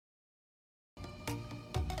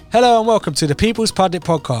Hello and welcome to the People's Pundit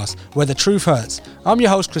Podcast, where the truth hurts. I'm your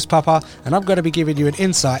host, Chris Papa, and I'm going to be giving you an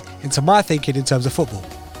insight into my thinking in terms of football.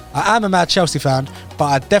 I am a mad Chelsea fan, but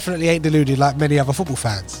I definitely ain't deluded like many other football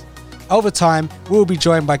fans. Over time, we'll be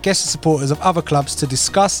joined by guest supporters of other clubs to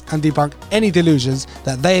discuss and debunk any delusions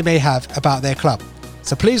that they may have about their club.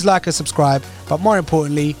 So please like and subscribe, but more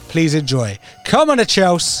importantly, please enjoy. Come on, the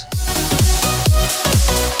Chelsea!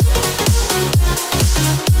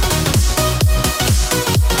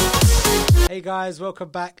 Hey guys, welcome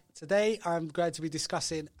back. Today I'm going to be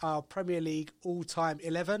discussing our Premier League all-time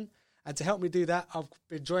 11. And to help me do that, I've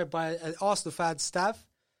been joined by an Arsenal fan, Stav,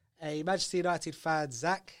 a Manchester United fan,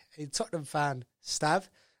 Zach, a Tottenham fan, Stav,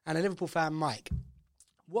 and a Liverpool fan, Mike.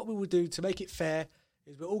 What we will do to make it fair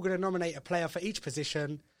is we're all going to nominate a player for each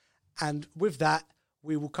position. And with that,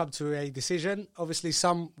 we will come to a decision. Obviously,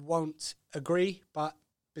 some won't agree, but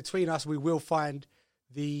between us, we will find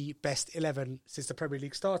the best 11 since the Premier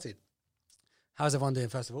League started. How's everyone doing,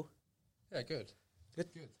 first of all? Yeah, good. Good?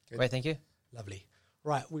 Great, thank you. Lovely.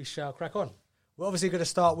 Right, we shall crack on. We're obviously going to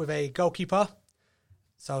start with a goalkeeper.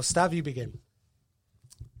 So, Stav, you begin.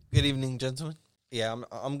 Good evening, gentlemen. Yeah,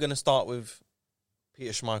 I'm going to start with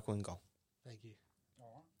Peter Schmeichel in goal. Thank you.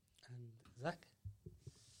 And Zach?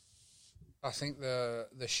 I think the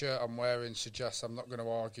shirt I'm wearing suggests I'm not going to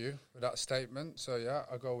argue with that statement. So, yeah,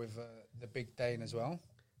 I'll go with the Big Dane as well.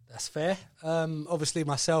 That's fair. Obviously,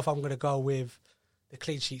 myself, I'm going to go with the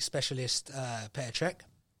clean sheet specialist, Petr Cech.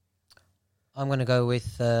 I'm going to go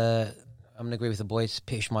with, I'm going to agree with the boys,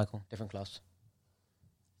 Peter Schmeichel, different class.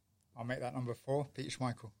 I'll make that number 4, Peter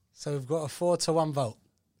Schmeichel. So we've got a 4-1 vote.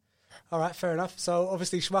 All right, fair enough. So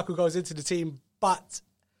obviously Schmeichel goes into the team, but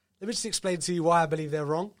let me just explain to you why I believe they're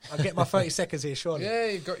wrong. I'll get my 30 seconds here, surely. Yeah,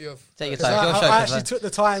 you've got your... Take your 'Cause time. I actually took the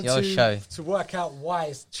time Your show. to work out why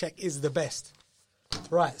Cech is the best.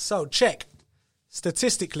 Right, so Cech,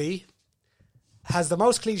 statistically, has the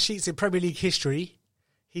most clean sheets in Premier League history.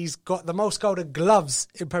 He's got the most golden gloves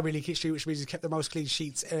in Premier League history, which means he's kept the most clean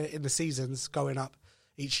sheets in the seasons going up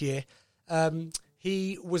each year.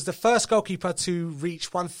 He was the first goalkeeper to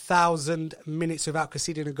reach 1,000 minutes without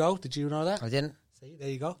conceding a goal. Did you know that? I didn't. See, there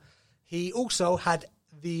you go. He also had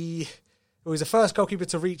he was the first goalkeeper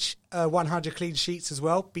to reach 100 clean sheets as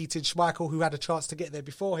well, beating Schmeichel, who had a chance to get there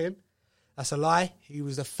before him. That's a lie. He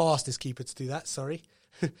was the fastest keeper to do that, sorry.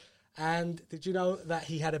 And did you know that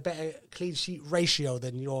he had a better clean sheet ratio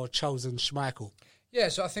than your chosen Schmeichel? Yeah,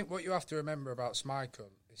 so I think what you have to remember about Schmeichel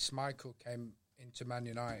is Schmeichel came into Man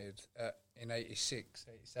United in 86,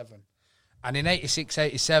 87. And in 86,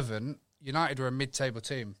 87, United were a mid-table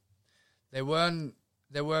team. They weren't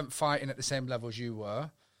fighting at the same level as you were.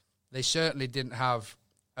 They certainly didn't have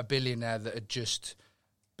a billionaire that had just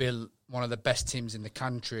built one of the best teams in the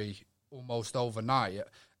country almost overnight.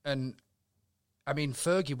 And, I mean,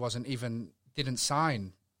 Fergie didn't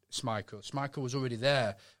sign Schmeichel. Schmeichel was already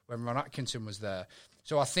there when Ron Atkinson was there.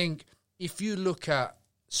 So I think if you look at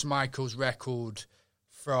Schmeichel's record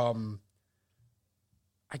from,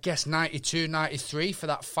 I guess, 92, 93, for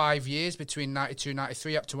that 5 years between 92,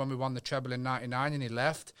 93 up to when we won the treble in 99 and he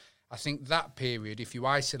left, I think that period, if you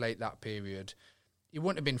isolate that period, he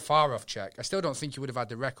wouldn't have been far off Cech. I still don't think he would have had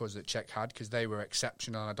the records that Cech had because they were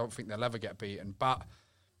exceptional and I don't think they'll ever get beaten. But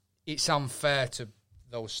it's unfair to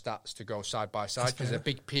those stats to go side by side because there's a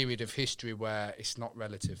big period of history where it's not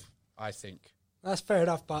relative, I think. That's fair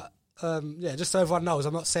enough, but just so everyone knows,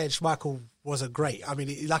 I'm not saying Schmeichel wasn't great. I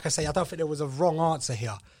mean, like I say, I don't think there was a wrong answer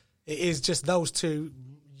here. It is just those two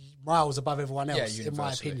miles above everyone else, in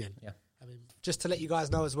my opinion. Yeah. I mean, just to let you guys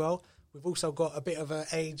know as well, we've also got a bit of an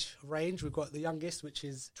age range. We've got the youngest, which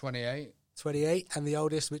is 28, and the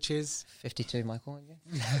oldest, which is 52, Michael.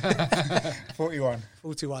 Yeah. 41.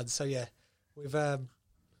 So yeah, we've got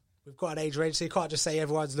an age range, so you can't just say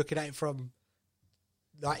everyone's looking at it from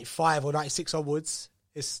 95 or 96 onwards.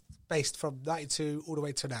 It's based from 92 all the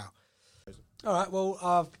way to now. All right, well,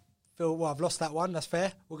 I've lost that one. That's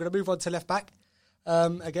fair. We're going to move on to left back.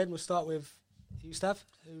 Again, we'll start with you, Stav.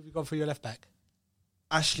 Who have you gone for your left back?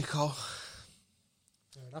 Ashley Cole.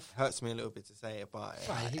 Fair enough. Hurts me a little bit to say it, but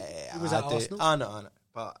Right, he was at Arsenal. I know.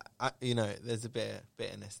 But, there's a bit of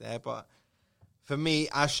bitterness there. But for me,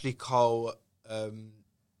 Ashley Cole,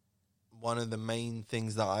 one of the main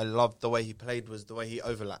things that I loved the way he played was the way he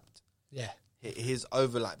overlapped. Yeah. His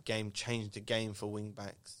overlap game changed the game for wing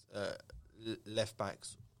backs, left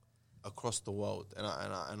backs across the world. And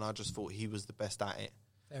I just thought he was the best at it.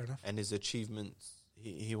 Fair enough. And his achievements,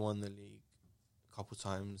 he won the league a couple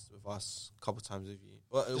times with us, a couple times with you.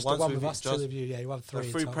 Well, Just once the one with us, two with you. Yeah, he won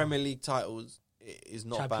 3. three Premier League titles is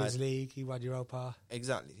not Champions bad. League, he won Europa.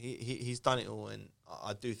 Exactly. He's done it all, and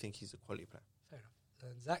I do think he's a quality player. Fair enough.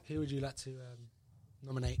 And Zach, who would you like to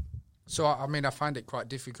nominate? So, I mean, I find it quite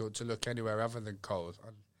difficult to look anywhere other than Cole.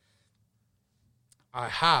 I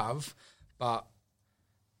have, but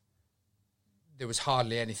there was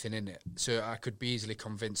hardly anything in it. So I could be easily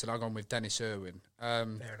convinced, and I've gone with Dennis Irwin. Fair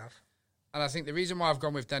enough. And I think the reason why I've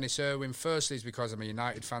gone with Dennis Irwin, firstly, is because I'm a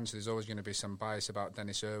United fan, so there's always going to be some bias about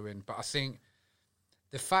Dennis Irwin. But I think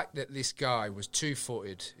the fact that this guy was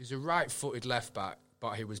two-footed, he's a right-footed left-back,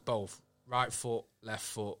 but he was both right foot, left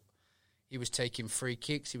foot. He was taking free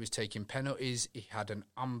kicks, he was taking penalties, he had an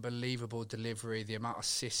unbelievable delivery, the amount of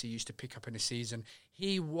assists he used to pick up in a season.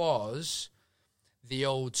 He was the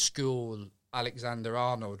old-school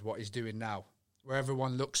Alexander-Arnold, what he's doing now, where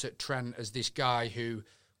everyone looks at Trent as this guy who...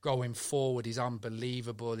 going forward, he's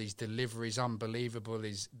unbelievable. His delivery is unbelievable.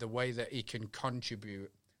 The way that he can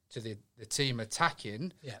contribute to the team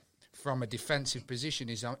attacking from a defensive position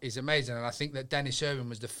is amazing. And I think that Dennis Irwin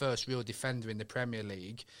was the first real defender in the Premier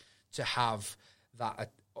League to have that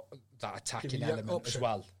attacking element as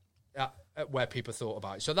well, where people thought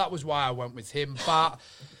about it. So that was why I went with him. But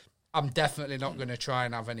I'm definitely not going to try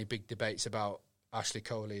and have any big debates about Ashley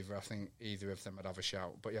Cole either. I think either of them would have a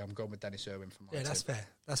shout. But yeah, I'm going with Dennis Irwin for my team. That's fair.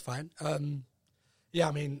 That's fine. Yeah,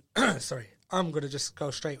 I mean, sorry. I'm going to just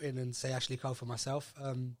go straight in and say Ashley Cole for myself.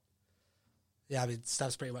 Yeah, I mean,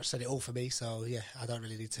 Stav's pretty much said it all for me. So yeah, I don't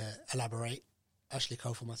really need to elaborate. Ashley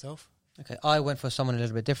Cole for myself. Okay, I went for someone a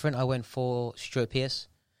little bit different. I went for Stuart Pearce.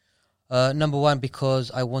 Number one,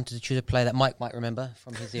 because I wanted to choose a player that Mike might remember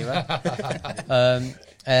from his era.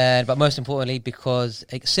 But most importantly, because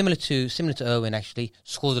similar to Irwin, actually,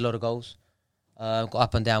 scored a lot of goals. Got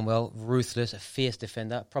up and down well, ruthless, a fierce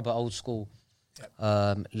defender, proper old school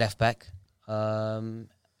left back.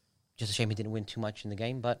 Just a shame he didn't win too much in the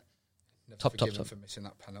game, but top. For missing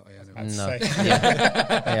that penalty. Anyway. No,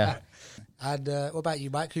 yeah. And what about you,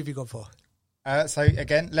 Mike? Who have you gone for? So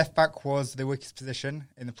again, left back was the weakest position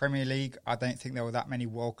in the Premier League. I don't think there were that many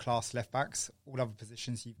world-class left backs. All other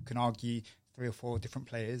positions, you can argue 3 or 4 different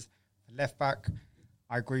players. Left back,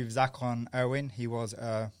 I agree with Zach on Irwin. He was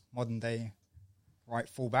a modern-day right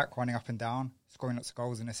full-back, running up and down, scoring lots of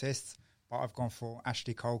goals and assists. But I've gone for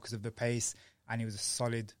Ashley Cole because of the pace, and he was a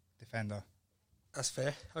solid defender. That's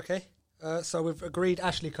fair. Okay. So we've agreed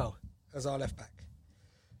Ashley Cole as our left back.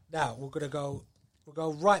 Now we're going to go... We'll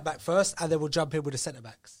go right back first, and then we'll jump in with the centre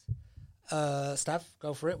backs. Stav,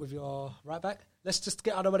 go for it with your right back. Let's just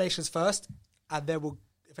get our nominations first, and then we'll,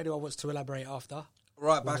 if anyone wants to elaborate after.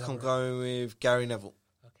 Right back, I'm going with Gary Neville.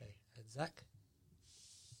 Okay, and Zach?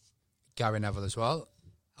 Gary Neville as well.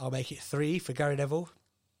 I'll make it 3 for Gary Neville.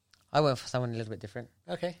 I went for someone a little bit different.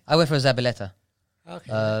 Okay. I went for Zabaleta.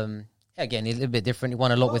 Okay. Again, a little bit different. He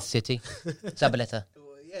won a lot with City. Zabaleta.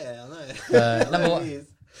 Yeah, I know. Number one.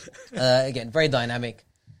 Again, very dynamic.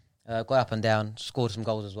 Got up and down, scored some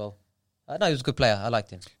goals as well. No, he was a good player. I liked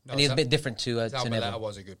him. No, and he's a bit different to Zabaleta Neville.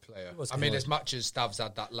 was a good player. Was I good. mean, as much as Stav's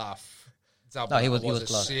had that laugh, Zabaleta No, he was a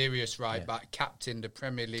class. serious right back, captain the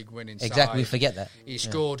Premier League winning Exactly, side. we forget that. He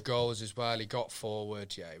scored goals as well. He got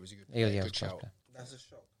forward. Yeah, he was a good player. He was Good a class shout. player. That's a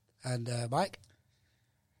shock. And Mike?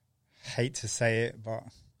 Hate to say it, but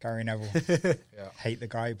Gary Neville. Yeah. Hate the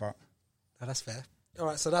guy, but... No, that's fair. All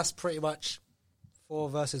right, so that's pretty much 4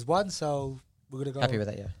 versus 1, so we're going to go... Happy with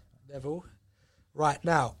that, yeah. Neville. Right,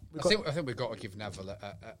 now... I think we've got to give Neville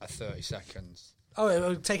a 30 seconds.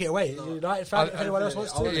 Oh, take it away. United fan, if anyone else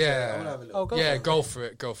wants to. Yeah. Oh, go Yeah, for it. go for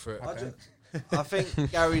it. Go for it. I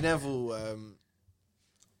think Gary Neville,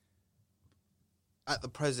 at the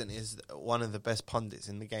present, is one of the best pundits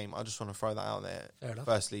in the game. I just want to throw that out there. Fair enough.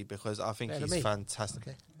 Firstly, because I think Better than he's me. fantastic.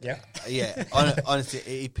 Okay, Yeah. Yeah, honestly,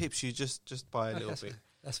 he pips you just by a little that's bit. fair.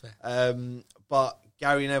 That's fair. But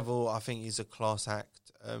Gary Neville, I think he's a class act.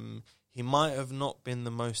 He might have not been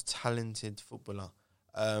the most talented footballer,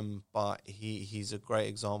 but he's a great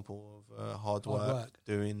example of hard work,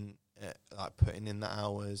 doing like putting in the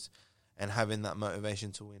hours and having that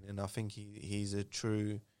motivation to win. And I think he's a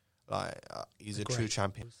true true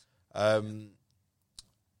champion. But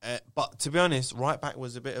to be honest, right back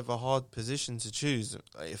was a bit of a hard position to choose,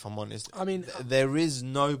 if I'm honest. I mean, there is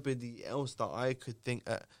nobody else that I could think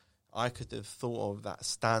I could have thought of that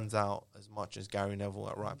stands out as much as Gary Neville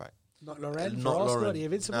at right back. not Loren for Not Arsenal, Lauren. the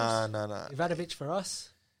Invincibles. No. Ivanovic for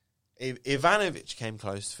us. Ivanovic came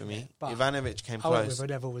close for me. but Ivanovic came I went close. with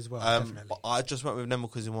Neville as well, definitely. But I just went with Neville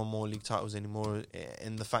because he won more league titles anymore.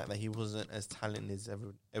 In the fact that he wasn't as talented as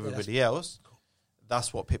everybody else,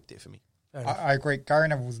 that's what pipped it for me. Fair enough. I agree. Gary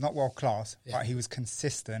Neville was not world class, but he was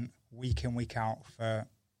consistent week in, week out for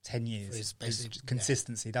 10 years. his basic- His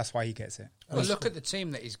consistency, that's why he gets it. Well, look at the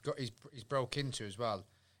team that he's broke into as well.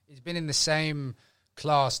 He's been in the same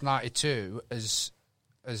class 92 as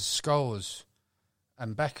as Scholes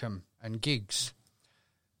and Beckham and Giggs,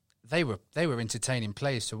 they were entertaining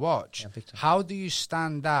players to watch. Yeah, big time. How do you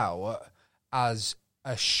stand out as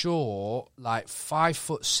a short, like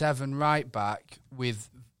 5'7" right back with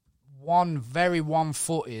very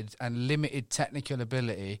one-footed and limited technical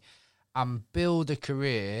ability, and build a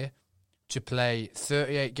career to play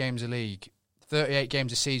 38 games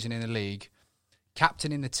a season in the league,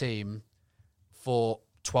 captaining the team for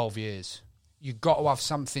 12 years? You've got to have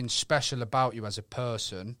something special about you as a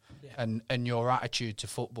person and your attitude to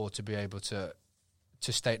football to be able to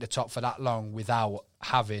stay at the top for that long without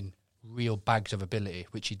having real bags of ability,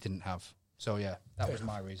 which he didn't have. So, yeah, that was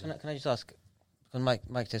my reason. Can I just ask? Because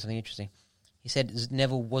Mike said something interesting. He said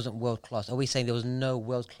Neville wasn't world class. Are we saying there was no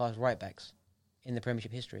world class right backs in the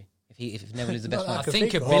Premiership history? If Neville is the best No, one, I could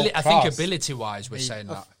think think of ability-wise, we're saying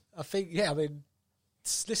that. I think, I mean,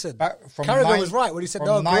 listen, Back from Carragher was right when he said,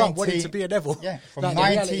 from no, I grew up 90 wanting to be a Neville. Yeah, from Like, the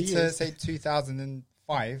 90 reality to, is- say,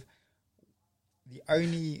 2005, the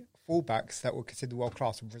only fullbacks that were considered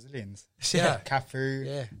world-class were Brazilians. Yeah. Cafu,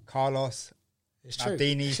 Yeah. Carlos, It's true.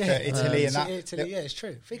 Maldini to Italy and that. Italy, yeah, it's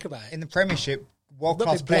true. Think about it. In the Premiership, world-class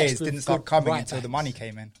Not been blessed players with didn't start good coming right until the backs. money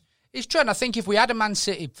came in. It's true, and I think if we had a Man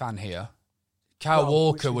City fan here, Kyle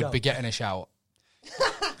Well, which Walker we would don't. be getting a shout.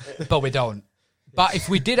 But we don't. But if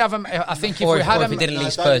we did have a, I think if or we had if he a, didn't leave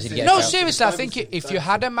don't Spurs, he'd think- get no, a shout. seriously, I Don't think think- if you don't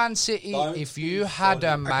had a think- Man City, don't if you think had a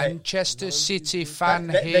solid. Manchester City fan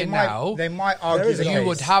here They now, might argue is a the case. you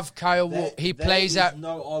would have Kyle Walker. He plays There at. is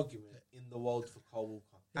no argument in the world for Kyle Walker.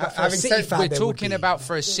 But for a having City said- fan, We're there would talking be. about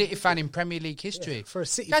for a City fan in Premier League history. For a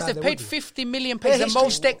City Guys, fan, they've there paid would be. 50 million. Yeah, The history.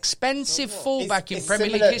 most expensive fullback in it's Premier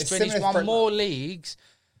similar- League it's history, and he's similar won for- more leagues.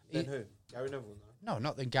 Then who? Gary Neville. No,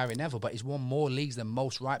 not than Gary Neville, but he's won more leagues than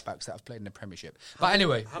most right backs that have played in the Premiership. But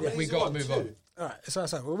anyway, we got to move on. All right, so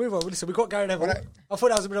we'll move on. Listen, we got Gary Neville. Well, I thought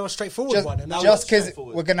that was a bit of a straightforward one. And now Just because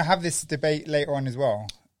straightforward. we're going to have this debate later on as well.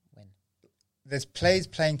 There's players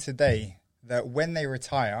playing today that when they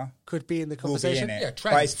retire could be in the will be conversation. in it. Yeah,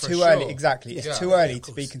 Trent, but it's for too sure. early. Exactly. It's Yeah. too early of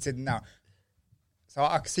to be course. considered now. So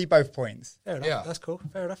I can see both points. Fair enough. Yeah. That's cool.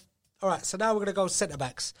 Fair enough. All right, so now we're going to go centre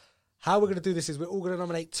backs. How we're going to do this is we're all going to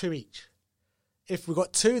nominate two each. If we've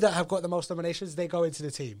got two that have got the most nominations, they go into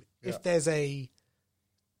the team. If there's a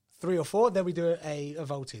 3 or 4, then we do a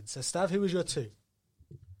voting. So, Stav, who was your two?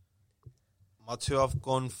 My two I've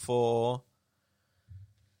gone for.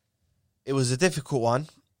 It was a difficult one.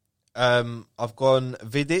 I've gone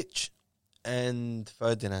Vidic and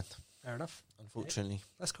Ferdinand, Fair enough. unfortunately.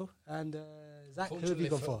 That's cool. And Zach, who have you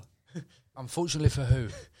gone for? Unfortunately for who?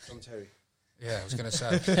 John Terry. Yeah, I was going to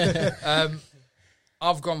say.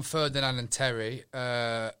 I've gone Ferdinand and Terry,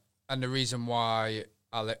 and the reason why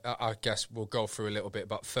I guess we'll go through a little bit,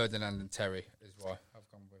 but Ferdinand and Terry is why I've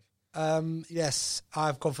gone with. Yes,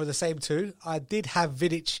 I've gone for the same two. I did have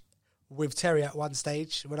Vidic with Terry at one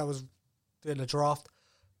stage when I was doing the draft,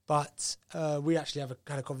 but we actually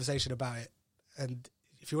had a conversation about it. And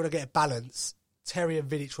if you want to get a balance, Terry and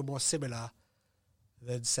Vidic were more similar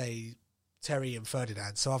than, say, Terry and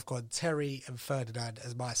Ferdinand. So I've gone Terry and Ferdinand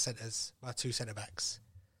as my centres, my two centre backs.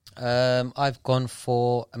 I've gone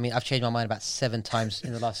for. I mean, I've changed my mind about 7 times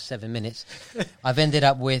in the last 7 minutes. I've ended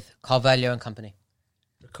up with Carvalho and company.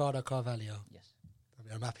 Ricardo Carvalho. Yes. I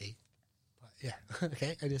mean, I'm happy. But yeah.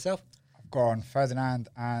 Okay. And yourself? I've gone Ferdinand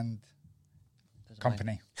and Those are mine.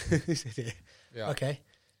 company. Yeah. Okay.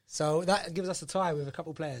 So that gives us a tie with a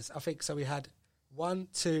couple players. I think so. We had 1,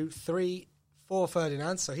 2, 3, 4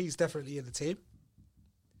 Ferdinand, so he's definitely in the team.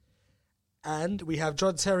 And we have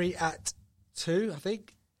John Terry at 2, I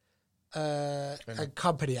think, and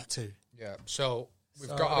company at 2. Yeah, so we've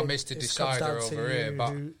So, got I our mean, Mr. it comes down Decider to over here, but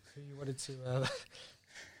who you wanted to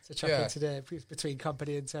chuck Yeah. into there between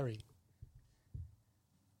company and Terry.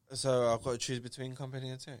 So I've got to choose between company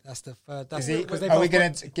and Terry. That's the third. That's Is he, because they are we both going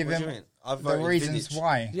won- to give What do him you mean? I've the voted reasons Vidic.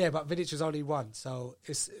 why? Yeah, but Vidic was only 1, so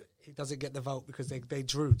he doesn't get the vote because they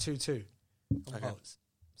drew 2-2 on Okay. votes.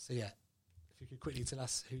 So yeah, if you could quickly tell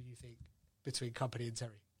us who you think between company and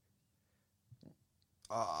Terry.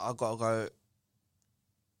 I've got to go.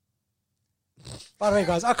 By the way,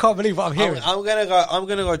 guys, I can't believe what I'm hearing. I'm gonna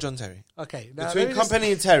go John Terry. Okay, now Between let me just-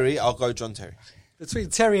 company and Terry, I'll go John Terry. between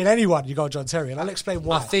Terry and anyone, you go John Terry, and I'll explain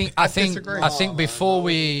why. I think disagree. before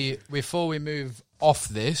we move off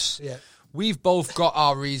this, Yeah. we've both got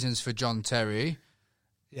our reasons for John Terry,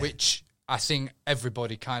 Yeah. which I think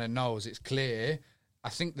everybody kind of knows. It's clear. I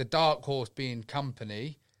think the dark horse being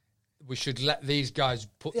company. we should let these guys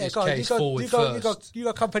put this go on, case forward first. You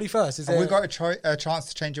got company first. Is Have there, we got a chance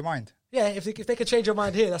to change your mind? yeah, if they can change your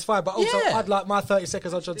mind here, that's fine. But also, Yeah. I'd like my 30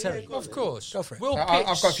 seconds on John Terry. Of course. Go for it. We'll So pitch.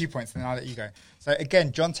 I've got a few points, and then I'll let you go. So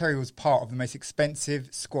again, John Terry was part of the most expensive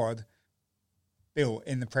squad built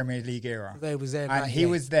in the Premier League era, They was there, and he 98.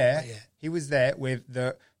 was there. Yeah. He was there with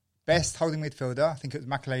the best holding midfielder. I think it was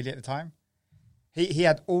Makelele at the time. He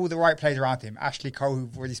had all the right players around him. Ashley Cole, who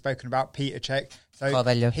we've already spoken about, Peter Cech. So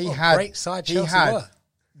Carvalho. he What a had great side he Chelsea had were.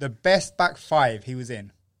 the best back five he was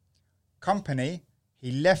in. Company,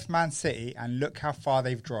 he left Man City, and look how far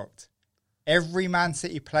they've dropped. Every Man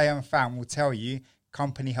City player and fan will tell you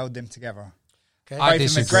Company held them together. Okay. I Both in the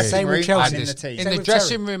disagree. dressing Same with room Chelsea. and in the team. In Same the with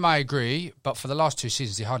dressing Terry. room, I agree, but for the last 2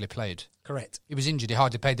 seasons, he hardly played. Correct. He was injured. He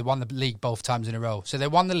hardly played. They won the league both times in a row. So they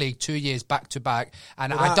won the league 2 years back to back,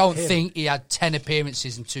 and I Without don't him. think he had 10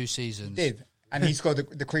 appearances in 2 seasons. Did. And he scored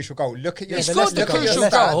the crucial goal. Look at your Yeah, He but scored the let's look at crucial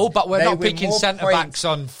your stats. goal, but we're They not win picking more centre points- backs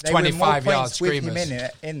on they win more 25 yard points with him screamers.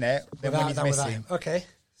 in there than when he's Without missing. him. Okay.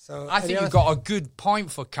 So I think any you've other- got a good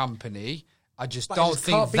point for Company. I just but don't you just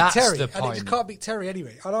think can't beat that's Terry. the And you just point. can't beat Terry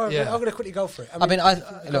anyway. I'm Yeah. going to quickly go for it. I mean,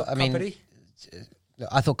 Company. Look,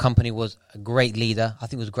 I thought Company was a great leader. I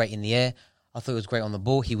think he was great in the air. I thought he was great on the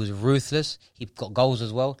ball. He was ruthless. He got goals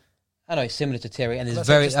as well. I know it's similar to Terry, and there's That's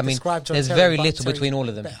what I very, just I mean, described John there's Terry, very but little Terry's between all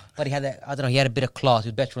of them. better. But he had, I don't know, he had a bit of class. He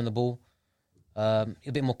was better on the ball, a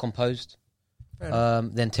bit more composed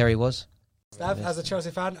than Terry was. Stav, as a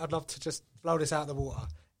Chelsea fan, I'd love to just blow this out of the water.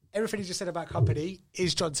 Everything you just said about Company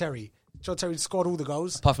is John Terry. John Terry scored all the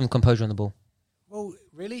goals. Apart from composure on the ball. Well,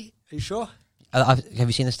 really? Are you sure? Have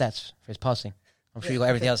you seen the stats for his passing? I'm sure you got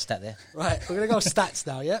everything else stat there. Right, we're going to go stats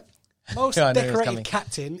now, yeah? Most Yeah, I knew it was decorated coming.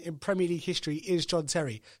 captain in Premier League history is John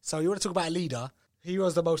Terry. So you want to talk about a leader? He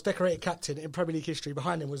was the most decorated captain in Premier League history.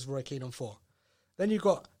 Behind him was Roy Keane on 4. Then you've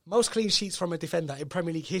got most clean sheets from a defender in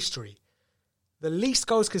Premier League history. The least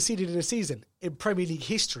goals conceded in a season in Premier League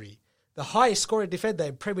history. The highest scoring defender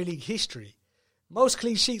in Premier League history. Most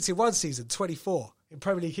clean sheets in one season, 24. In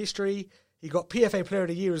Premier League history, he got PFA Player of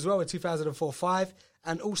the Year as well in 2004-05.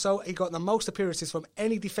 And also, he got the most appearances from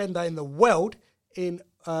any defender in the world in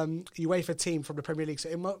UEFA team from the Premier League.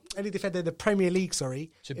 So any defender in the Premier League, to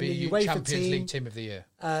in be the UEFA Champions team, League Team of the Year.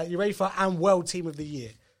 UEFA and World Team of the Year.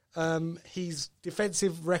 His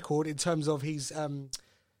defensive record in terms of his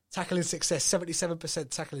tackling success, 77%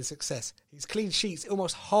 tackling success. His clean sheets,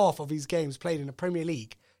 almost half of his games played in the Premier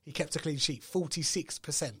League, he kept a clean sheet,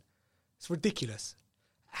 46%. It's ridiculous.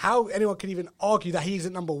 How anyone can even argue that he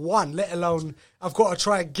isn't number one, let alone I've got to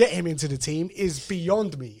try and get him into the team, is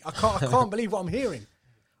beyond me. I can't believe what I'm hearing.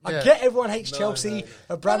 I Yeah. get everyone hates Chelsea,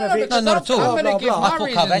 Abramovich. No, not at all. blah, I'm going blah, to give blah. I my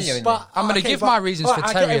put Carvalho reasons. in there. I'm going to give my reasons for I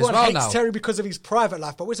get Terry as everyone well hates now. Terry because of his private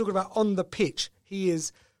life, but we're talking about on the pitch. He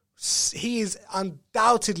is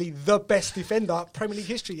undoubtedly the best defender Premier League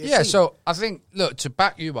history has Yeah, seen. so I think, look, to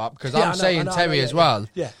back you up, because Yeah, I I'm know, saying I know, Terry yeah, as well,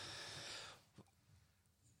 Yeah.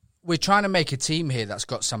 we're trying to make a team here that's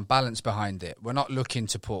got some balance behind it. We're not looking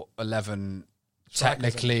to put 11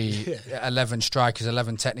 technically, 11 strikers,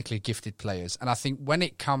 11 technically gifted players. And I think when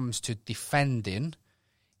it comes to defending,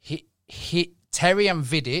 Terry and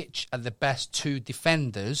Vidic are the best two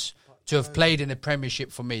defenders to have played in the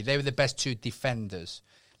Premiership for me. They were the best two defenders.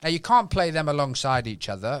 Now, you can't play them alongside each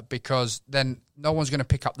other because then no one's going to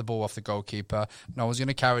pick up the ball off the goalkeeper. No one's going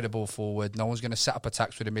to carry the ball forward. No one's going to set up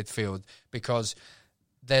attacks for the midfield because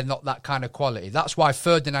they're not that kind of quality. That's why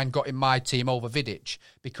Ferdinand got in my team over Vidic,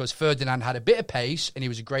 because Ferdinand had a bit of pace and he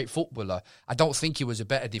was a great footballer. I don't think he was a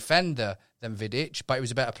better defender than Vidic, but he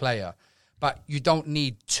was a better player. But you don't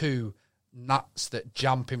need two nuts that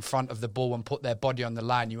jump in front of the ball and put their body on the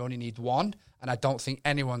line. You only need one, and I don't think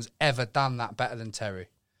anyone's ever done that better than Terry.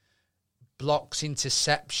 Blocks,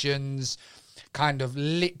 interceptions, kind of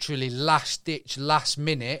literally last ditch, last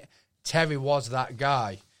minute, Terry was that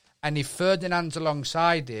guy. And if Ferdinand's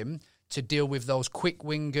alongside him to deal with those quick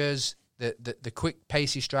wingers, the quick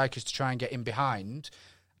pacey strikers to try and get in behind,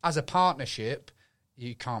 as a partnership,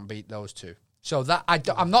 you can't beat those two. So that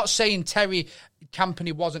I'm not saying Terry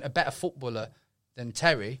Company wasn't a better footballer than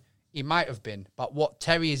Terry. He might have been. But what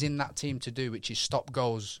Terry is in that team to do, which is stop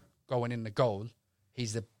goals going in the goal,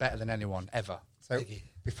 he's better than anyone ever. So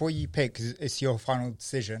before you pick, 'cause it's your final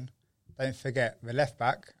decision, don't forget the left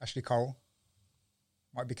back, Ashley Cole,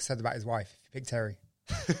 might be concerned about his wife if you pick Terry.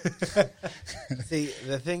 See,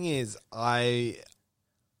 the thing is,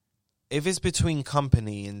 if it's between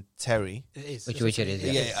Company and Terry, It is. Which it is,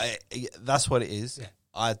 yeah. that's what it is. Yeah.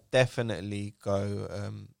 I definitely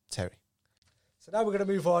go Terry. So now we're going to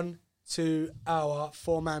move on to our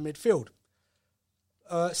four-man midfield.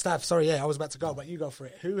 Stav, sorry, yeah, I was about to go, but you go for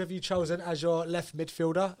it. Who have you chosen as your left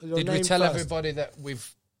midfielder? Your Did we name tell first. everybody that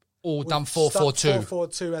we've all done Stuck 4-4-2?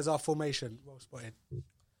 4-4-2 as our formation. Well spotted.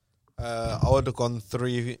 I would have gone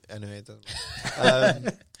 3. Anyway, it doesn't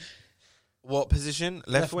matter. What position?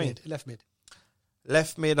 Left wing. Left mid.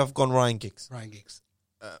 Left mid, I've gone Ryan Giggs. Ryan Giggs.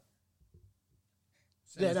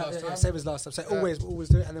 Same as last time? Same as last time. So always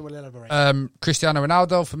do it, and then we'll elaborate. Cristiano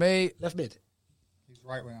Ronaldo for me. Left mid. He's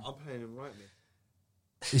right winger. I'm playing him right mid.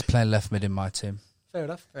 He's playing left mid in my team. Fair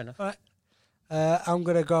enough. Fair enough. All right. I'm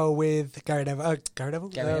going to go with Gary Neville. Gary Neville?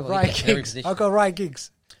 Gary Neville, Ryan yeah, every Giggs. position. I'll go Ryan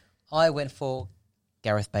Giggs. I went for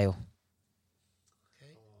Gareth Bale.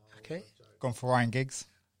 Okay. Gone for Ryan Giggs.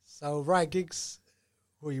 So Ryan Giggs,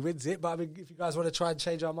 well, he wins it. But I mean, if you guys want to try and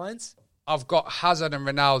change our minds. I've got Hazard and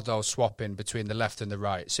Ronaldo swapping between the left and the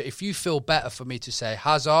right. So if you feel better for me to say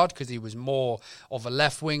Hazard because he was more of a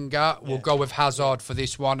left winger, we'll go with Hazard for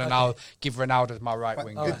this one, and I'll give Ronaldo as my right But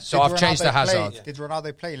winger. did- So did I've changed Ronaldo to Hazard. Did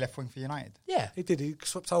Ronaldo play left wing for United? Yeah, He did. He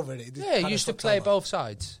swapped over it. yeah. He used to play both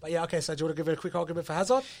sides. But yeah, okay. So do you want to give it a quick argument for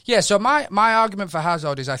Hazard? Yeah. So my argument for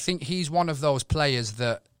Hazard is I think he's one of those players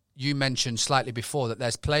that you mentioned slightly before, that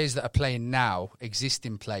there's players that are playing now,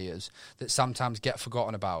 existing players, that sometimes get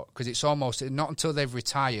forgotten about because it's almost not until they've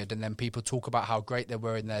retired and then people talk about how great they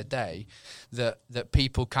were in their day that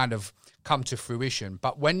people kind of come to fruition.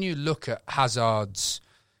 But when you look at Hazard's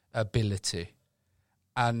ability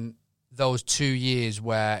and those 2 years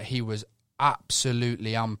where he was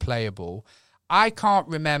absolutely unplayable, I can't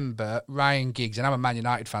remember Ryan Giggs, and I'm a Man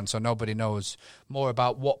United fan, so nobody knows more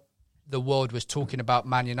about what the world was talking about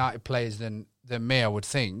Man United players than me, I would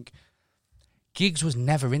think. Giggs was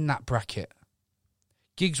never in that bracket.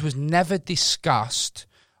 Giggs was never discussed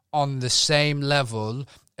on the same level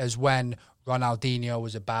as when Ronaldinho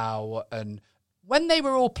was about, and when they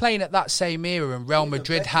were all playing at that same era and Real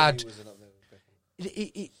Madrid had...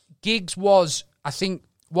 Giggs was, I think,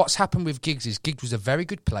 what's happened with Giggs is Giggs was a very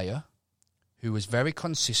good player who was very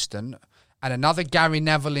consistent, and another Gary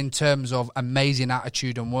Neville in terms of amazing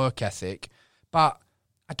attitude and work ethic. But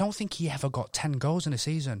I don't think he ever got 10 goals in a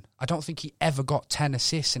season. I don't think he ever got 10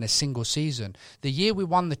 assists in a single season. The year we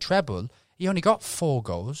won the treble, he only got 4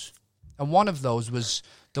 goals. And one of those was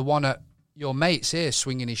the one at your mate's here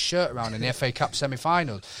swinging his shirt around in the FA Cup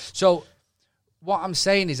semi-final. So what I'm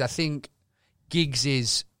saying is I think Giggs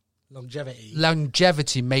is...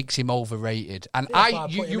 Longevity makes him overrated, and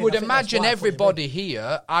you would imagine everybody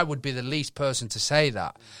here. I would be the least person to say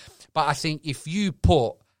that, but I think if you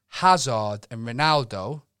put Hazard and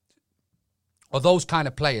Ronaldo, or those kind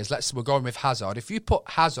of players, we're going with Hazard. If you put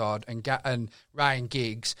Hazard and Ryan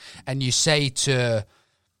Giggs, and you say to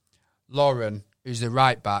Lauren, who's the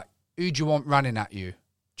right back, who do you want running at you?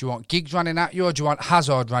 Do you want Giggs running at you, or do you want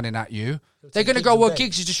Hazard running at you? They're going to go, well,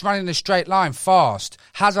 Giggs is just running in a straight line fast.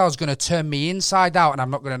 Hazard's going to turn me inside out, and I'm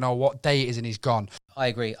not going to know what day it is, and he's gone. I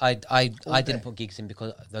agree. I didn't put Giggs in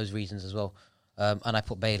because of those reasons as well. And I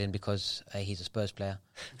put Bale in because A, he's a Spurs player,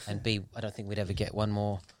 and B, I don't think we'd ever get one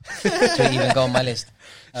more to even go on my list.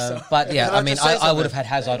 But yeah, I mean, I would have had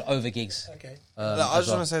Hazard over Giggs. Okay. I just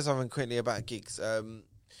want to say something quickly about Giggs.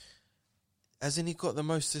 Hasn't he got the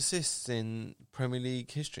most assists in Premier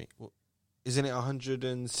League history? Isn't it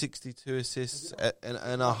 162 assists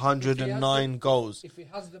and 109 goals? If he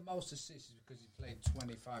has the most assists, it's because he played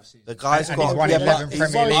 25 seasons. The guy's And got. he's won Yeah, 11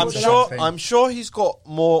 but Premier Leagues. I'm sure he's got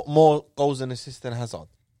more goals and assists than Hazard.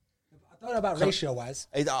 I don't know about ratio-wise.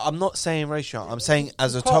 I'm not saying ratio. I'm saying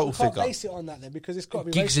as a You total can't figure. base it on that then because it's got to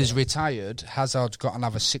be Giggs ratio. is retired. Hazard's got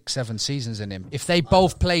another 6-7 seasons in him. If they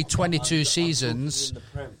both play 22 seasons...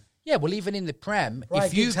 Yeah, well, even in the Prem,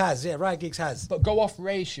 Ryan Giggs has. But go off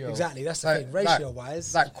ratio. Exactly, that's the thing.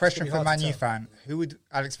 Ratio-wise... That question it's gonna for be hard Man to U tell. fan, who would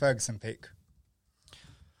Alex Ferguson pick?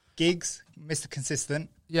 Giggs, Mr.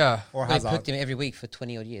 Consistent, Yeah. or They Hazard? picked him every week for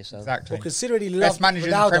 20 odd years, so Exactly. Well, considering he Best loved manager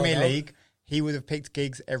in the Ronaldo, Premier though. League, he would have picked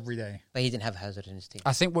Giggs every day. but he didn't have Hazard in his team.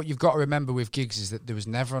 I think what you've got to remember with Giggs is that there was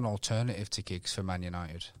never an alternative to Giggs for Man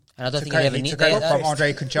United. And I don't think He he ever took needed over that. from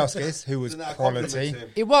Andre Konchelskis, who was quality,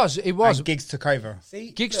 It was. and Giggs took over.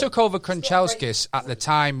 See, Giggs look, took over Konchelskis at the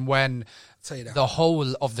time when tell you that. the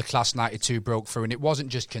whole of the Class 92 broke through, and it wasn't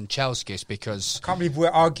just Konchelskis because Can't believe we're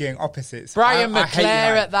arguing opposites. Brian I hate McClare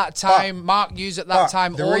United. at that time, Mark Hughes at that But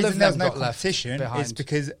time, the all reason of there's them no got left competition behind. is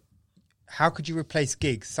because how could you replace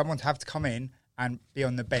Giggs? Someone would have to come in and be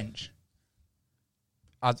on the bench.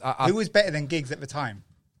 Who was better than Giggs at the time?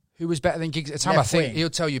 Who was better than Giggs at the time? Left I think wing.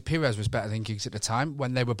 he'll tell you Pires was better than Giggs at the time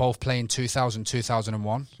when they were both playing 2000,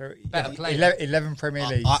 2001. So, Better player. 11 Premier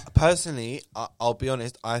Leagues. Personally, I'll be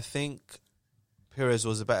honest. I think Pires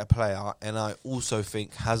was a better player, and I also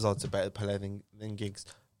think Hazard's a better player than Giggs.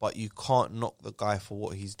 but you can't knock the guy for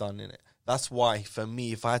what he's done in it. That's why, for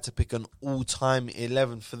me, if I had to pick an all-time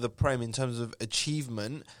 11 for the Prem in terms of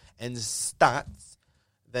achievement and stats,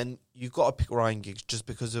 then you've got to pick Ryan Giggs just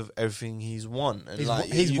because of everything he's won. And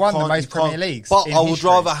He's won the most Premier Leagues. But in I would history.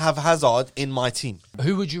 rather have Hazard in my team.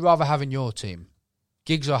 Who would you rather have in your team?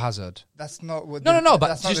 Giggs or Hazard? That's not what. No, but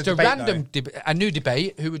that's not just the a debate, random, a new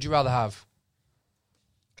debate. Who would you rather have?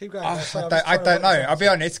 Keep going. I don't know. I'll be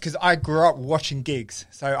honest, because I grew up watching Giggs,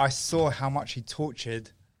 so I saw how much he tortured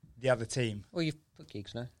the other team. Well, you've put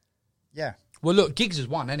Giggs, no? Yeah. Well, look, Giggs has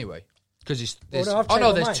won anyway. Because Well, no, I've changed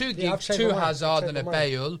my there's mind. two Yeah, I've Giggs, changed two my mind. I've Hazard, changed and a my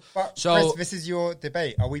mind. Bale. But So Chris, this is your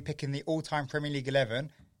debate. Are we picking the all-time Premier League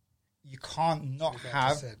 11? You can't not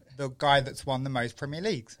have 100%. the guy that's won the most Premier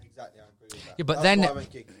Leagues. Exactly, I agree with that. yeah, but That's why I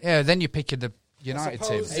went Giggs. then you're picking the United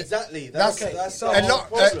team. suppose- Exactly. That's That's so- the a whole lot.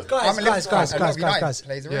 problem. Guys, I'm a Liverpool guys, fan. A lot of guys, United guys.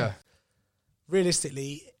 plays are Yeah. in.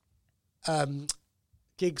 Realistically,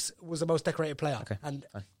 Giggs was the most decorated player. Okay, And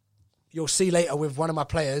fine. you'll see later with one of my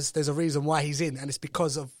players, there's a reason why he's in, and it's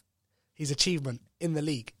because of his achievement in the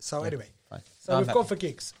league. So anyway, Fine. so No, we've I'm gone happy. for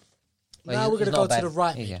Giggs. Well, Now he's- we're going he's to go not to bad. the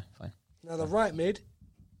right mid. Yeah, fine. Now the right mid,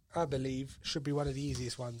 I believe, should be one of the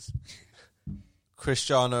easiest ones.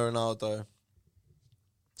 Cristiano Ronaldo.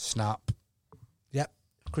 Snap. Yep.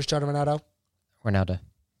 Cristiano Ronaldo. Ronaldo.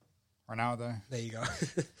 Ronaldo. There you go.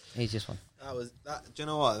 He's just one. That was that. Do you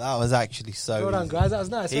know what? That was actually so. Well done, easy. guys. That was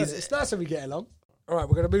nice. He's- It's nice when we get along. All right,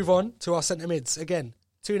 we're going to move on to our centre mids. Again,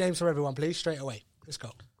 2 names for everyone, please, straight away. Let's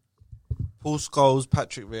go. Paul Scholes,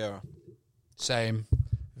 Patrick Vieira. Same.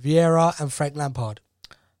 Vieira and Frank Lampard.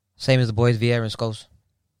 Same as the boys, Vieira and Scholes.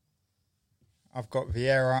 I've got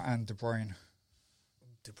Vieira and De Bruyne.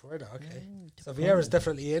 De Bruyne, okay. So Vieira's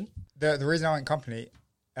definitely in. The reason I went company,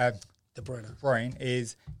 De Bruyne. De Bruyne,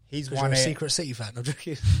 is he's Because won you're a it. Secret City fan. I'm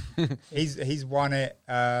joking. He's won it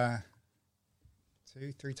 2-3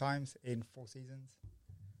 times in 4 seasons,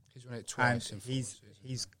 He's won it and twice. in 4 seasons.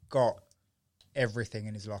 he's got everything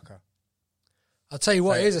in his locker. I'll tell you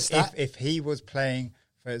what, So here's a stat. If he was playing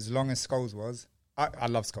for as long as Scholes was, I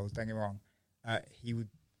love Scholes, don't get me wrong, he would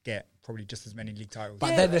get probably just as many league titles.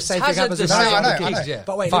 But then the same thing Hazard happens with the same Hazard. I with know. Giggs, yeah.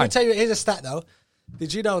 But wait, let Fine. me tell you, here's a stat though.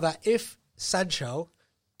 Did you know that if Sancho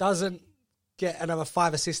doesn't get another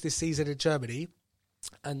 5 assists this season in Germany,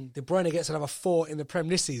 and De Bruyne gets another 4 in the Prem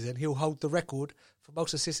this season, he'll hold the record for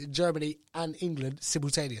most assists in Germany and England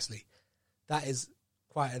simultaneously. That is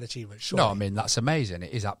quite an achievement. Surely. No, I mean that's amazing.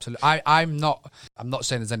 It is absolutely. I'm not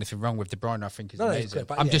saying there's anything wrong with De Bruyne. I think he's No, it's amazing. good,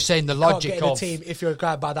 but I'm yeah, just saying the you can't logic get in a of team if you're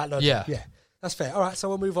going by that logic. Yeah. Yeah, that's fair. All right, so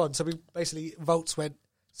we'll move on. So we basically votes went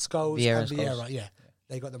Scholes Vieira and and Vieira. Scholes. Yeah,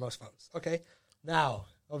 they got the most votes. Okay, now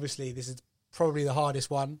obviously this is probably the hardest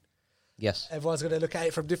one. Yes. Everyone's going to look at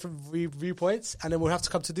it from different viewpoints, and then we'll have to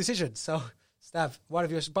come to decisions. So, Stav,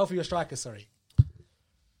 both of your strikers, sorry.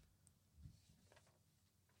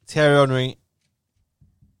 Thierry Henry.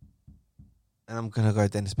 And I'm gonna go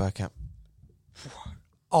Dennis Bergkamp.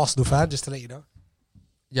 Arsenal fan, just to let you know.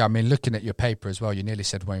 Yeah, I mean, looking at your paper as well, you nearly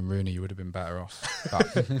said Wayne Rooney. You would have been better off.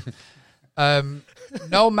 But,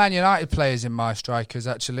 no Man United players in my strikers,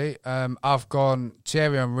 actually. I've gone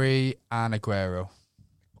Thierry Henry and Aguero.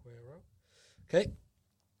 Okay.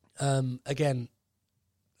 Again,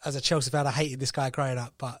 as a Chelsea fan, I hated this guy growing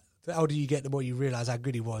up, but the older you get, the more you realise how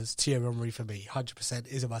good he was. Thierry Henry, for me, 100%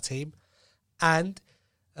 is in my team. And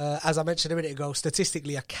as I mentioned a minute ago,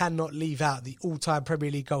 statistically, I cannot leave out the all-time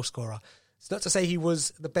Premier League goal scorer. It's not to say he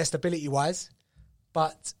was the best ability-wise,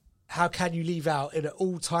 but how can you leave out in an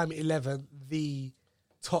all-time 11 the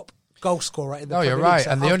top goal scorer in the No, Premier you're League? right. So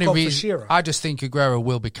And the I've only gone for reason Shearer. I just think Aguero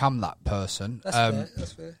will become that person. That's fair.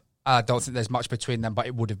 That's fair. I don't think there's much between them, but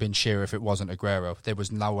it would have been Shearer if it wasn't Aguero. There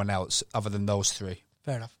was no one else other than those three.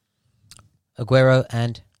 Fair enough. Aguero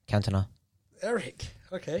and Cantona. Eric,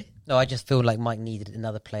 okay. No, I just feel like Mike needed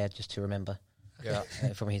another player just to remember Yeah.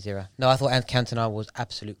 from his era. No, I thought Cantona was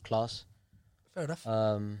absolute class. Fair enough.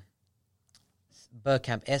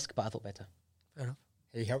 Bergkamp-esque, but I thought better. Fair enough.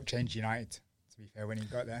 He helped change United, to be fair, when he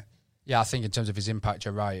got there. Yeah, I think in terms of his impact,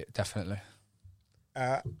 you're right, definitely.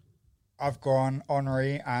 I've gone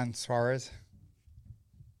Henry and Suarez.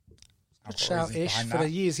 Good I've got reasons shout-ish. behind For that. the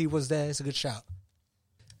years he was there, it's a good shout.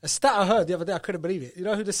 A stat I heard the other day, I couldn't believe it. You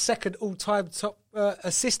know who the second all-time top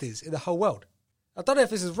assist is in the whole world? I don't know if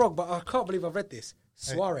this is wrong, but I can't believe I've read this.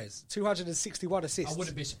 Suarez, 261 assists.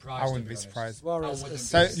 be surprised. I wouldn't be surprised. Suarez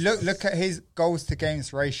So assists. look at his goals to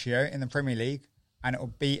games ratio in the Premier League, and it'll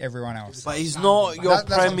beat everyone else. But he's not your That's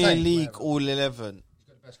what I'm Premier saying. League all 11.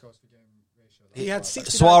 He had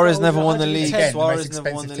 69 Suarez goals, never won the league. 110. Again, the Suarez most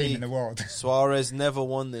never won expensive the team in league. the world. Suarez never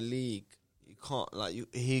won the league. You can't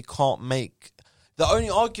he can't make. The only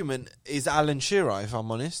argument is Alan Shearer, if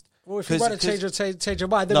I'm honest. Well, if you want to change your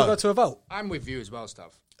mind, then we'll go to a vote. I'm with you as well,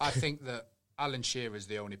 Stav. I think that Alan Shearer is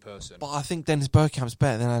the only person. But I think Dennis Bergkamp's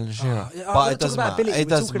better than Alan Shearer. But it doesn't matter. It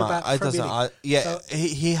doesn't matter.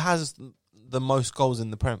 He has the most goals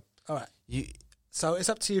in the Prem. All right. So it's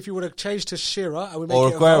up to you if you want to change to Shearer and we make Or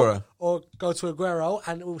it a Aguero. vote, or go to Aguero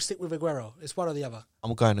and we'll stick with Aguero. It's one or the other.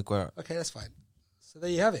 I'm going Aguero. Okay, that's fine. So there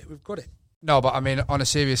you have it. We've got it. No, but I mean, on a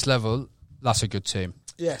serious level, that's a good team.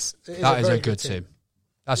 Yes, That is a good team.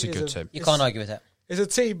 That's a good team. You can't argue with that. It's a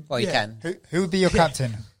team. Well, you can. Who would be your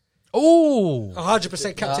captain? Oh,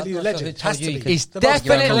 100% captain leader legend. told Has you to you be. could- he's The most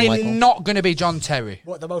definitely Michael. not going to be John Terry.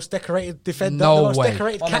 What, the most decorated defender? No the most way.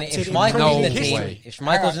 decorated Well, I mean, captain if in Schmeichel's Premier in the League team, history. if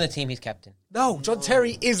Schmeichel's in the team, he's captain. No, John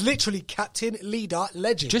Terry is literally captain, leader,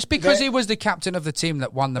 legend. Just because he was the captain of the team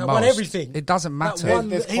that won the That most, won everything. it doesn't That matter. won-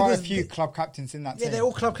 There's he quite a was- few club captains in that Yeah, team. they're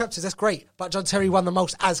all club captains. That's great. But John Terry won the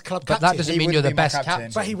most as club But captain. that doesn't He mean would you're the be my best captain.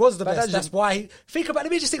 captain. But he was the But best. that That's doesn't- why. Think about.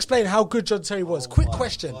 Let me just explain how good John Terry was. Quick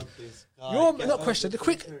question. Not question. The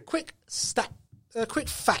quick stat. Quick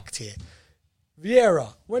fact here.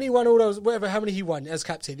 Vieira, when he won all those, whatever, how many he won as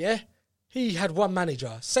captain, yeah, he had one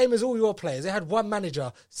manager. Same as all your players. They had one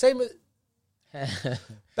manager. Same.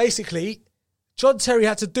 Basically, John Terry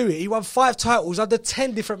had to do it. He won 5 titles under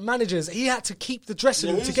 10 different managers. He had to keep the dressing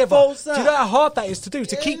room Whose together. fault's Do you that? know how hard that is to do?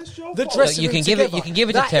 To keep it's your the fault. dressing You room can give it- together. you can give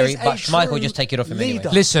it to That Terry, is a but Schmeichel true just take it off him anyway. leader.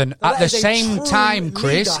 Listen, That at the is a same true time,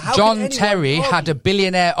 Chris, leader. How can John anyone Terry had argue? a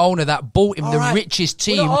billionaire owner that bought him All the right. richest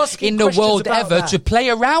We're team not asking in the questions world about ever that. to play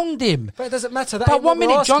around him. But it doesn't matter. That But ain't one what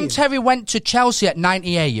we're minute, John asking. Terry went to Chelsea at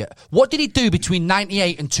 98. What did he do between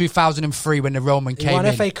 98 and 2003 when the Roman He came won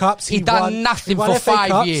in? FA Cups. He done won, nothing he won for FA 5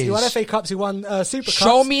 Cups, years. He won FA Cups. He won Super Cups.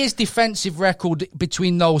 Show me his defensive record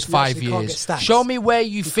between those 5 actually can't years. get stats. Show me where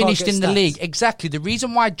you can't finished get in the stats. league. Exactly. The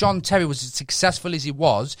reason why John Terry was as successful as he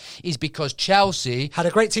was is because Chelsea Had a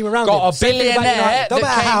great team around got him. a Same thing about billionaire United. Don't that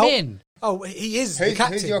matter came how. in. Oh, he is the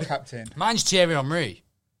captain. Who's your captain? Mine's Thierry Henry.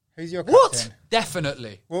 Who's your What? captain?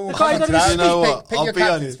 Definitely. We'll The come guy on to don't that. even You know Pick- what? Pick I'll your be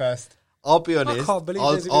captains honest. first. I'll be honest. can't believe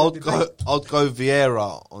I'll there's even a debate. go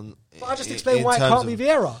Vieira on. But I just explained why it can't be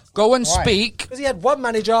Vieira. Go and Why? speak. Because he had one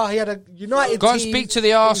manager. He had a United Go and team. speak to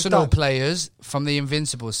the It was Arsenal done. players from the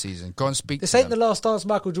Invincible season. Go and speak This to ain't them. the last dance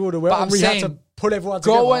Michael Jordan where But I'm Henry had to saying, pull everyone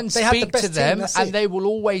together. Go and They had the speak best to team, them, that's and it. they will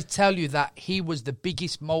always tell you that he was the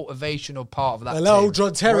biggest motivational part of that Hello, team.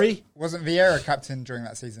 John Terry. Wasn't Vieira captain during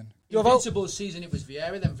that season? Your vote. Invincible season, it was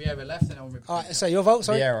Vieira, then Vieira left, and Henry. All right, so your vote,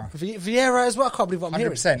 sorry? Vieira. Vieira as well. I can't believe what I'm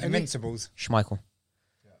hearing. 100%. Any- Invincibles. Schmeichel.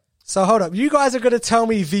 So hold up. You guys are going to tell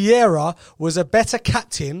me Vieira was a better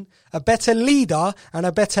captain, a better leader, and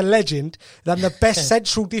a better legend than the best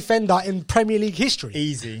central defender in Premier League history?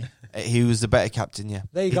 Easy. He was the better captain, yeah.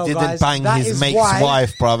 There you he go, didn't guys. bang That his is mate's why-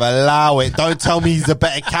 wife, bruv. Allow it. Don't tell me he's a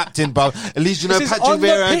better captain, bruv. At least you know This is Patrick on the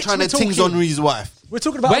Vieira ain't pitch trying to we're tings talking. Henry's wife. We're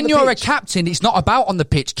talking about When on the you're a pitch. captain, it's not about on the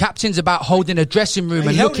pitch. Captain's about holding a dressing room He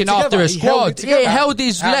and held looking it after together. a He held it squad. Yeah, he together. held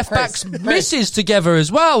his left Chris, back's misses together as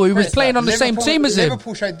well. He was Chris, playing on the same Liverpool- team as him.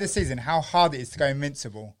 Liverpool showed this season how hard it is to go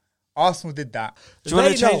invincible. Arsenal did that. Do you want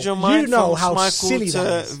They to change know- your mind you know from how Schmeichel silly to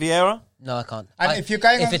that is. Vieira? No, I can't. And if you're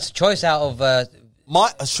going if on- it's a choice out of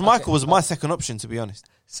Schmeichel was my second option, to be honest.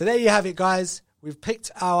 So there you have it, guys. We've picked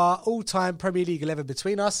our all-time Premier League 11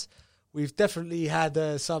 between us. We've definitely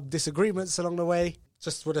had some disagreements along the way.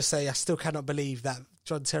 Just want to say I still cannot believe that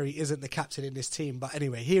John Terry isn't the captain in this team. But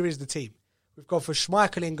anyway, here is the team. We've gone for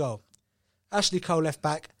Schmeichel in goal, Ashley Cole left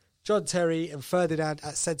back, John Terry and Ferdinand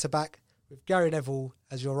at centre back, with Gary Neville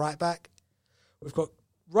as your right back. We've got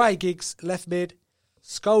Ryan Giggs left mid,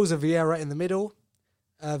 Scholes and Vieira in the middle,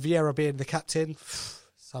 Vieira being the captain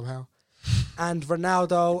somehow, and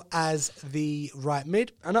Ronaldo as the right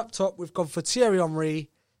mid. And up top, we've gone for Thierry Henry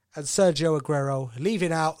and Sergio Aguero,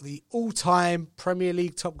 leaving out the all-time Premier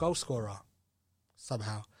League top goal scorer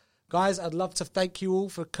somehow. Guys, I'd love to thank you all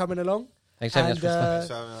for coming along. Thanks for having us,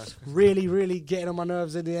 And really, really getting on my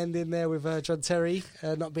nerves in the end in there with John Terry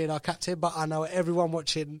not being our captain. But I know everyone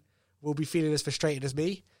watching will be feeling as frustrated as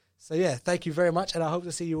me. So yeah, thank you very much, and I hope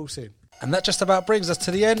to see you all soon. And that just about brings us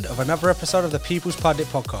to the end of another episode of the People's Pundit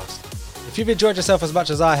podcast. If you've enjoyed yourself as much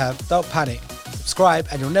as I have, don't panic. Subscribe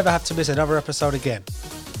and you'll never have to miss another episode again.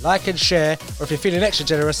 Like and share, or if you're feeling extra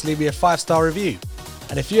generous, leave me a 5-star review.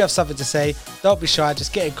 And if you have something to say, don't be shy,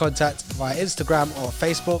 just get in contact via Instagram or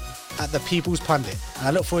Facebook at The People's Pundit. And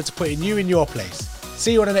I look forward to putting you in your place.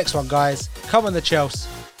 See you on the next one, guys. Come on the Chelsea.